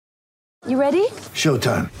You ready?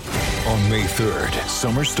 Showtime. On May 3rd,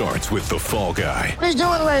 summer starts with The Fall Guy. Let's do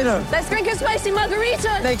it later. Let's drink a spicy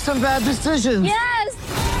margarita. Make some bad decisions.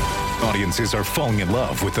 Yes! Audiences are falling in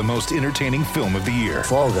love with the most entertaining film of the year.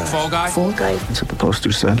 Fall Guy. Fall Guy? Fall guy. That's what the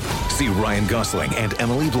poster said. See Ryan Gosling and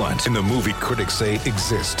Emily Blunt in the movie critics say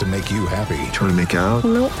exists to make you happy. Trying to make it out?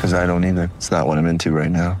 Nope. Because I don't either. It's not what I'm into right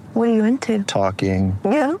now. What are you into? Talking.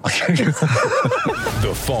 Yeah.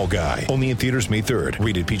 The Fall Guy. Only in theaters May 3rd.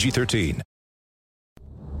 Rated PG-13.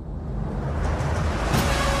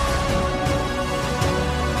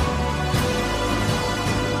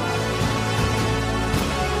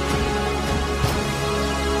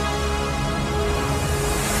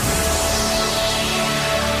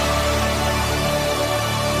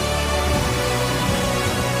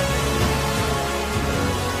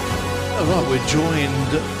 All right, we're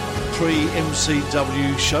joined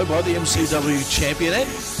pre-MCW show by the MCW champion and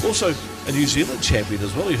also a New Zealand champion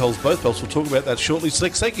as well. He holds both belts. We'll talk about that shortly.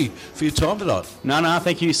 Slick, thank you for your time tonight. No,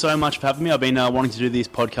 thank you so much for having me. I've been wanting to do this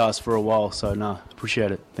podcast for a while, so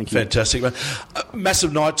appreciate it. Thank you. Fantastic, man.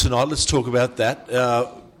 Massive night tonight. Let's talk about that.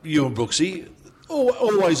 You and Brooksy,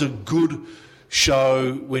 always a good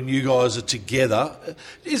show when you guys are together.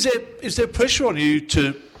 Is there pressure on you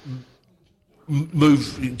to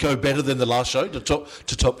go better than the last show, to top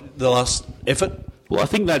the last effort? Well, I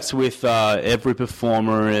think that's with every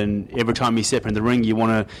performer, and every time you step in the ring, you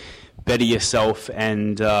want to better yourself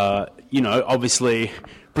and, obviously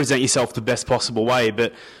present yourself the best possible way.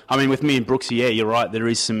 But, I mean, with me and Brooksy, yeah, you're right, there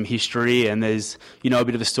is some history and there's, a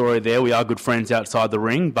bit of a story there. We are good friends outside the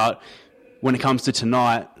ring, but when it comes to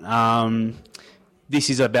tonight, this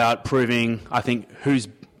is about proving, I think, who's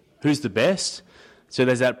the best. So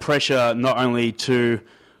there's that pressure not only to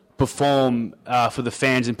perform for the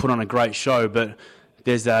fans and put on a great show, but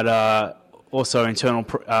there's that also internal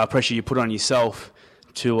pressure you put on yourself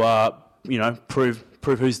to prove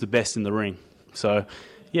who's the best in the ring. So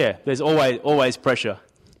yeah, there's always pressure.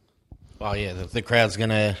 Well, yeah, the crowd's they're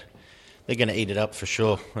gonna eat it up for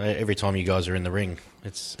sure. Every time you guys are in the ring,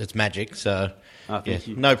 it's magic. So Thank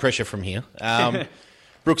you. No pressure from here.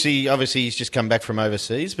 Brooksy, obviously, he's just come back from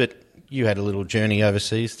overseas, but you had a little journey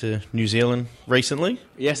overseas to New Zealand recently.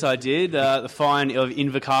 Yes, I did. The fine of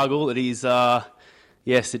Invercargill. It is,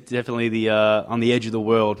 yes, it's definitely on the edge of the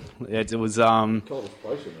world. It was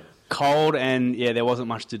cold, and yeah, there wasn't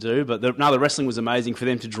much to do. But the wrestling was amazing for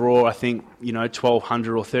them to draw. I think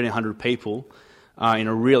 1,200 or 1,300 people in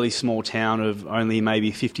a really small town of only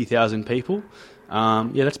maybe 50,000 people.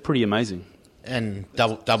 That's pretty amazing. And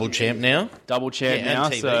double champ now. Double champ now.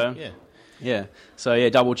 And TV, so yeah. So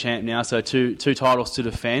double champ now. So two titles to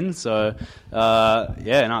defend. So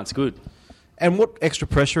it's good. And what extra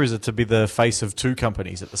pressure is it to be the face of two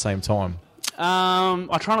companies at the same time?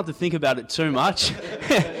 I try not to think about it too much.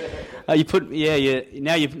 Now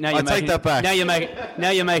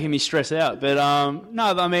you're making me stress out. But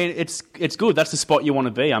no, I mean it's good. That's the spot you want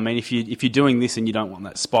to be. I mean if you're doing this and you don't want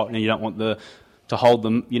that spot and you don't want to hold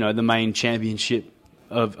the main championship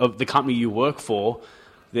of the company you work for,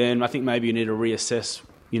 then I think maybe you need to reassess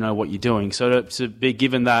what you're doing. So to be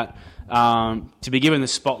given that, to be given the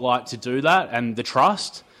spotlight to do that and the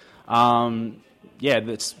trust,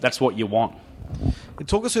 that's what you want.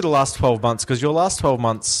 Talk us through the last 12 months, because your last 12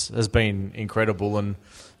 months has been incredible, and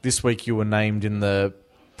this week you were named in the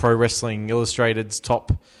Pro Wrestling Illustrated's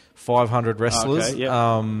top 500 wrestlers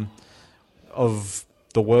of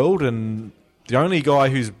the world, and the only guy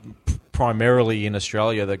who's primarily in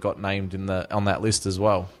Australia that got named on that list as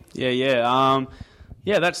well.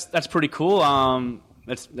 That's pretty cool.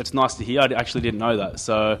 That's nice to hear. I actually didn't know that,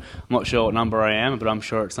 so I'm not sure what number I am, but I'm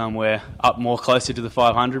sure it's somewhere up more closer to the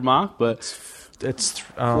 500 mark. But it's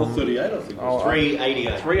 438, I think.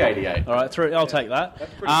 388. 388. All right, I'll take that.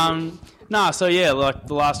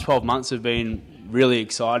 The last 12 months have been really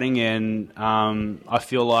exciting, and I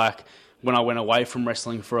feel like when I went away from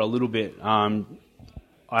wrestling for a little bit,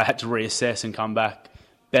 I had to reassess and come back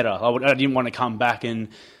better. I didn't want to come back and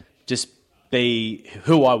just be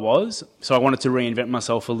who I was, so I wanted to reinvent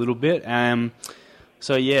myself a little bit. I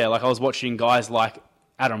was watching guys like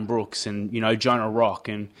Adam Brooks and Jonah Rock,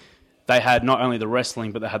 and they had not only the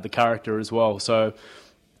wrestling, but they had the character as well. So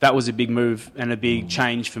that was a big move and a big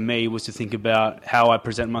change for me, was to think about how I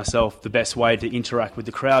present myself, the best way to interact with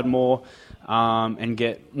the crowd more, and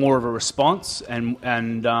get more of a response.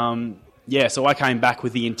 So I came back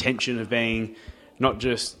with the intention of being not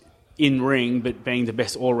just in ring, but being the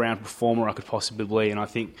best all-round performer I could possibly be. And I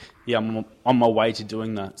think, I'm on my way to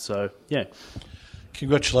doing that. So, yeah.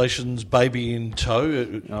 Congratulations, baby in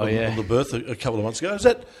tow on the birth a couple of months ago.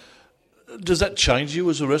 Does that change you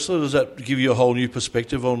as a wrestler? Does that give you a whole new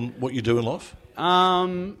perspective on what you do in life?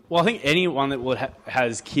 Well, I think anyone that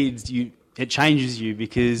has kids, it changes you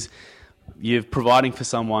because you're providing for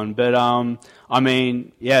someone. But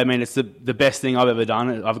it's the best thing I've ever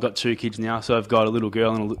done. I've got 2 kids now, so I've got a little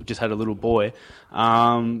girl and just had a little boy. You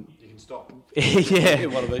can stop. Yeah,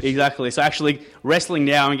 one of each. Exactly. So actually, wrestling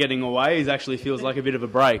now and getting away actually feels like a bit of a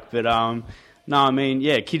break. But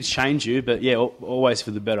kids change you, but always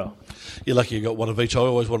for the better. You're lucky you got one of each. I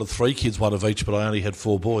always wanted 3 kids, one of each, but I only had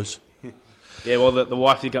 4 boys. Yeah, well, the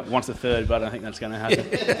wife wants a third, but I don't think that's going to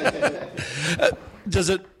happen. Does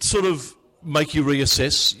it sort of make you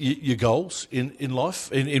reassess your goals in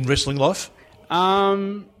life, in wrestling life?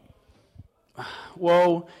 Well,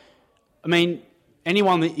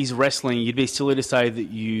 anyone that is wrestling, you'd be silly to say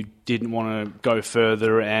that you didn't want to go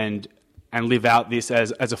further and live out this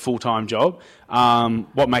as a full-time job.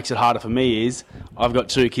 What makes it harder for me is I've got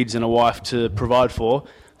 2 kids and a wife to provide for.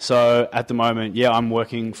 So at the moment, I'm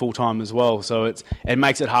working full-time as well. So it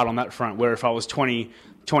makes it hard on that front, where if I was 20,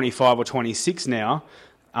 25 or 26 now,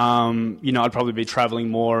 I'd probably be travelling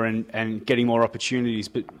more and getting more opportunities.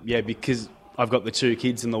 But, because I've got the 2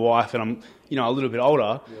 kids and the wife and I'm, a little bit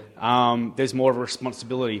older, there's more of a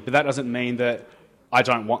responsibility. But that doesn't mean that I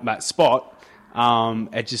don't want that spot.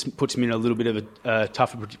 It just puts me in a little bit of a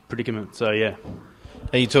tougher predicament. So, yeah.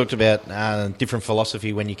 Now, you talked about different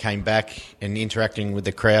philosophy when you came back and interacting with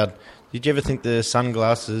the crowd. Did you ever think the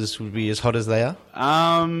sunglasses would be as hot as they are?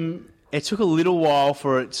 It took a little while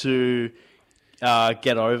for it to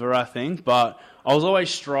get over, I think, but I was always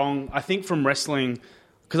strong. I think from wrestling,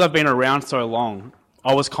 because I've been around so long,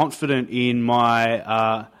 I was confident in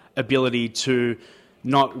my ability to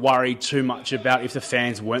not worry too much about if the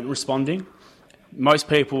fans weren't responding. Most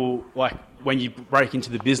people, like, when you break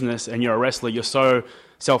into the business and you're a wrestler, you're so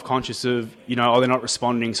self-conscious of, they're not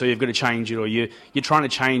responding, so you've got to change it, or you're trying to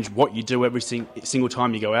change what you do every single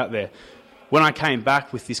time you go out there. When I came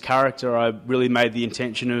back with this character, I really made the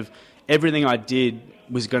intention of everything I did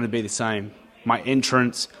was going to be the same. My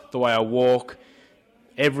entrance, the way I walk,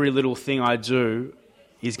 every little thing I do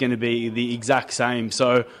is going to be the exact same.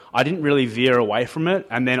 So I didn't really veer away from it,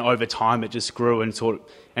 and then over time it just grew and sort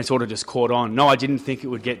of just caught on. No, I didn't think it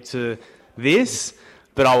would get to this,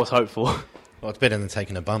 but I was hopeful. Well, it's better than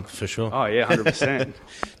taking a bump, for sure. Oh, yeah, 100%.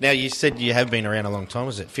 Now, you said you have been around a long time.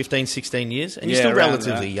 Was it 15, 16 years? And you're still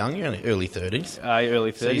relatively young. You're in the early 30s.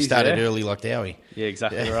 Early 30s, So you started early like Dowie. Yeah,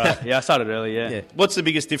 exactly right. Yeah, I started early, yeah. What's the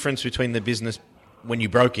biggest difference between the business when you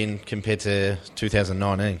broke in compared to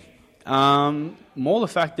 2019? More the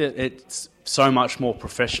fact that it's so much more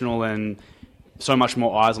professional and so much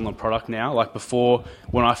more eyes on the product now. Like before,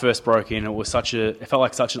 when I first broke in, it felt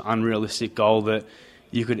like such an unrealistic goal that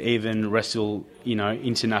you could even wrestle,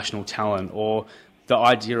 international talent, or the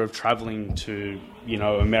idea of traveling to,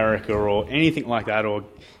 America or anything like that, or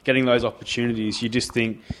getting those opportunities. You just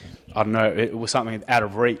think, I don't know, it was something out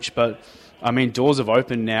of reach. But doors have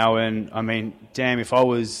opened now, and damn, if I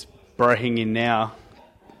was breaking in now,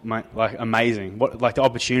 amazing. The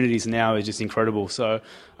opportunities now is just incredible. So,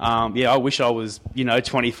 I wish I was,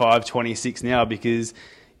 25, 26 now, because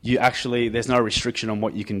there's no restriction on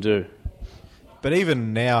what you can do. But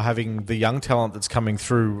even now, having the young talent that's coming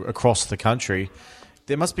through across the country,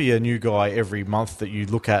 there must be a new guy every month that you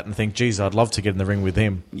look at and think, geez, I'd love to get in the ring with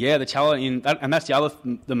him. Yeah, the talent and that's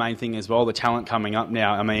the main thing as well, the talent coming up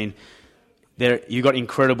now. You've got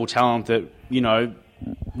incredible talent that,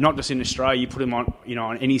 not just in Australia, you put them on,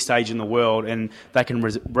 on any stage in the world, and they can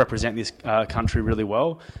represent this country really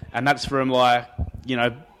well. And that's from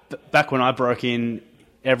back when I broke in,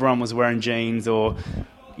 everyone was wearing jeans or,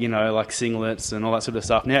 singlets and all that sort of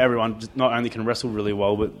stuff. Now everyone not only can wrestle really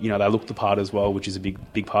well, but, they look the part as well, which is a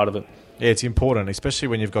big part of it. Yeah, it's important, especially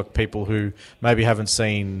when you've got people who maybe haven't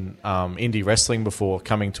seen indie wrestling before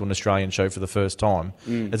coming to an Australian show for the first time.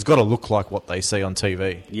 It's got to look like what they see on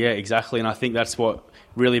TV. Yeah, exactly. And I think that's what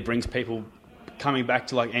really brings people coming back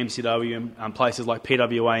to MCW and places like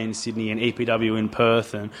PWA in Sydney and EPW in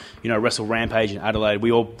Perth and, Wrestle Rampage in Adelaide.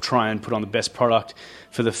 We all try and put on the best product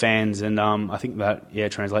for the fans, and I think that,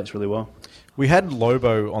 translates really well. We had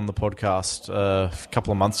Lobo on the podcast a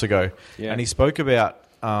couple of months ago, and he spoke about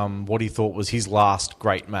what he thought was his last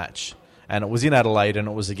great match, and it was in Adelaide and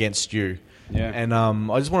it was against you. Yeah. And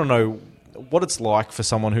I just want to know what it's like for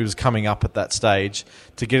someone who's coming up at that stage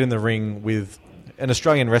to get in the ring with an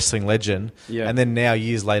Australian wrestling legend, and then now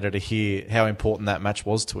years later to hear how important that match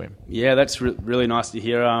was to him. Yeah, that's really nice to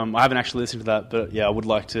hear. I haven't actually listened to that, but I would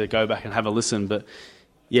like to go back and have a listen. But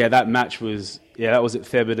that match was that was at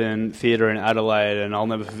Thebarton Theatre in Adelaide, and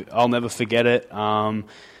I'll never forget it.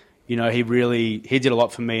 he did a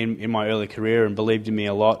lot for me in my early career and believed in me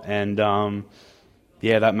a lot. And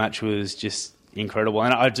that match was just incredible.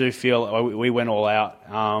 And I do feel we went all out.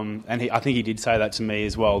 And I think he did say that to me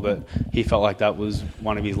as well, that he felt like that was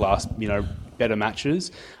one of his last, better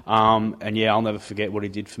matches. I'll never forget what he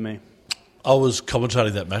did for me. I was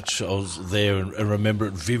commentating that match. I was there and remember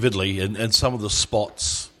it vividly, and some of the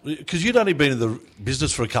spots. Because you'd only been in the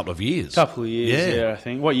business for a couple of years. Couple of years, yeah I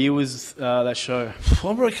think. What year was that show?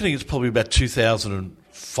 I'm reckoning it's probably about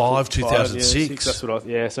 2005,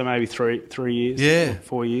 2006. So maybe 3 years, yeah,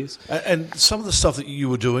 4 years. And some of the stuff that you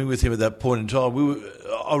were doing with him at that point in time,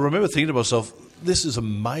 I remember thinking to myself, this is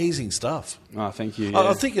amazing stuff. Oh, thank you. Yeah.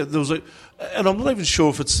 I think there was and I'm not even sure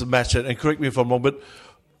if it's the match, and correct me if I'm wrong, but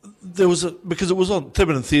there was because it was on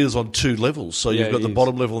Thebarton Theatre's on 2 levels, so you've got the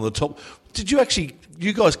bottom level and the top. Did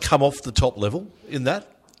you guys come off the top level in that?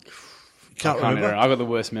 Can't remember. I got the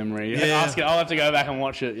worst memory. Yeah. I'll have to go back and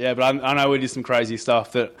watch it. Yeah, but I know we did some crazy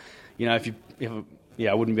stuff that, I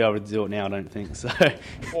wouldn't be able to do it now, I don't think. So.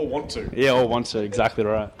 Or want to. Yeah, or want to. Exactly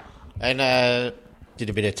right. And did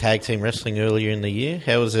a bit of tag team wrestling earlier in the year.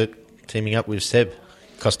 How was it teaming up with Seb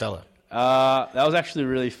Costello? That was actually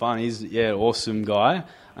really fun. He's an awesome guy.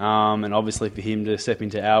 And obviously for him to step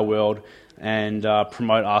into our world and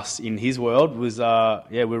promote us in his world was,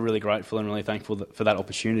 we're really grateful and really thankful for that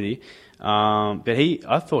opportunity. But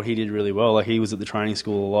I thought he did really well. Like, he was at the training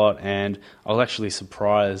school a lot, and I was actually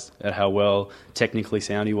surprised at how well technically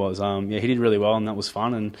sound he was. He did really well, and that was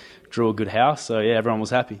fun, and drew a good house. So everyone was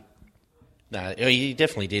happy. No, he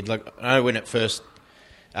definitely did. Like, I know when it first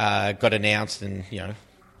got announced, and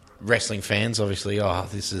wrestling fans obviously,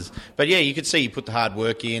 but you could see he put the hard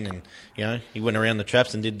work in, and he went around the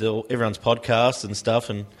traps and did everyone's podcast and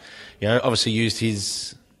stuff, and obviously used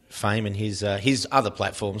his fame and his other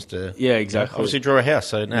platforms to exactly obviously draw a house.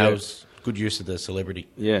 So it was good use of the celebrity.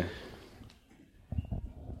 Yeah.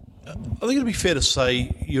 I think it'd be fair to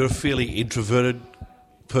say you're a fairly introverted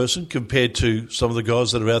person compared to some of the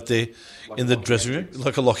guys that are out there in the dressing room,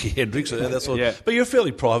 like a Lockie Hendricks. That sort of, but you're a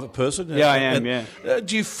fairly private person. Yeah, I am.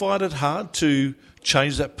 Do you find it hard to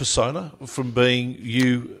change that persona from being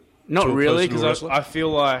you? Not to a really, because I feel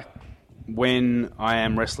like when I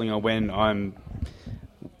am wrestling, or when I'm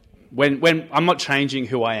not changing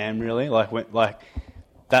who I am really. Like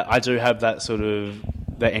that, I do have that sort of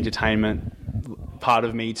that entertainment part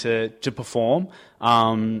of me to perform.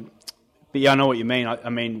 But yeah, I know what you mean. I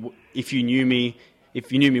mean, if you knew me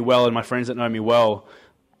well, and my friends that know me well,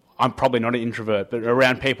 I'm probably not an introvert. But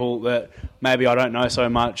around people that maybe I don't know so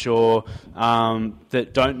much, or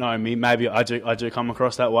that don't know me, maybe I do come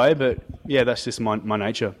across that way. But yeah, that's just my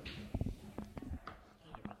nature.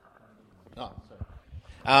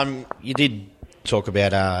 You did talk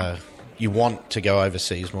about you want to go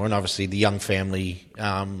overseas more, and obviously the young family.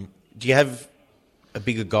 Do you have a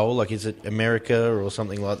bigger goal? Like, is it America or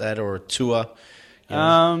something like that, or a tour?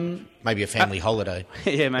 Maybe a family holiday.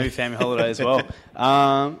 Yeah, maybe family holiday as well.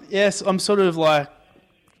 Yes, I'm sort of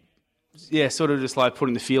just like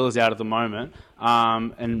putting the feelers out at the moment,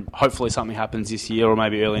 and hopefully something happens this year or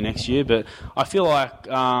maybe early next year. But I feel like,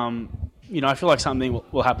 something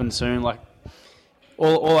will happen soon. Like,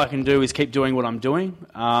 all I can do is keep doing what I'm doing,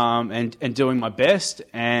 and doing my best,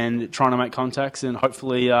 and trying to make contacts, and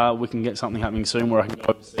hopefully we can get something happening soon where I can go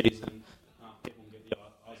overseas, and people can get the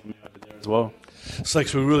eyes on me over there as well.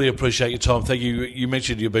 Snakes, we really appreciate your time. Thank you. You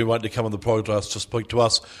mentioned you've been waiting to come on the podcast to speak to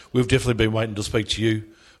us. We've definitely been waiting to speak to you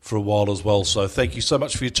for a while as well. So thank you so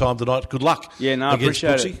much for your time tonight. Good luck. Yeah, no, I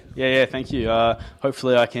appreciate it. Yeah, thank you.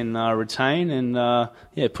 Hopefully I can retain and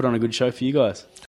put on a good show for you guys.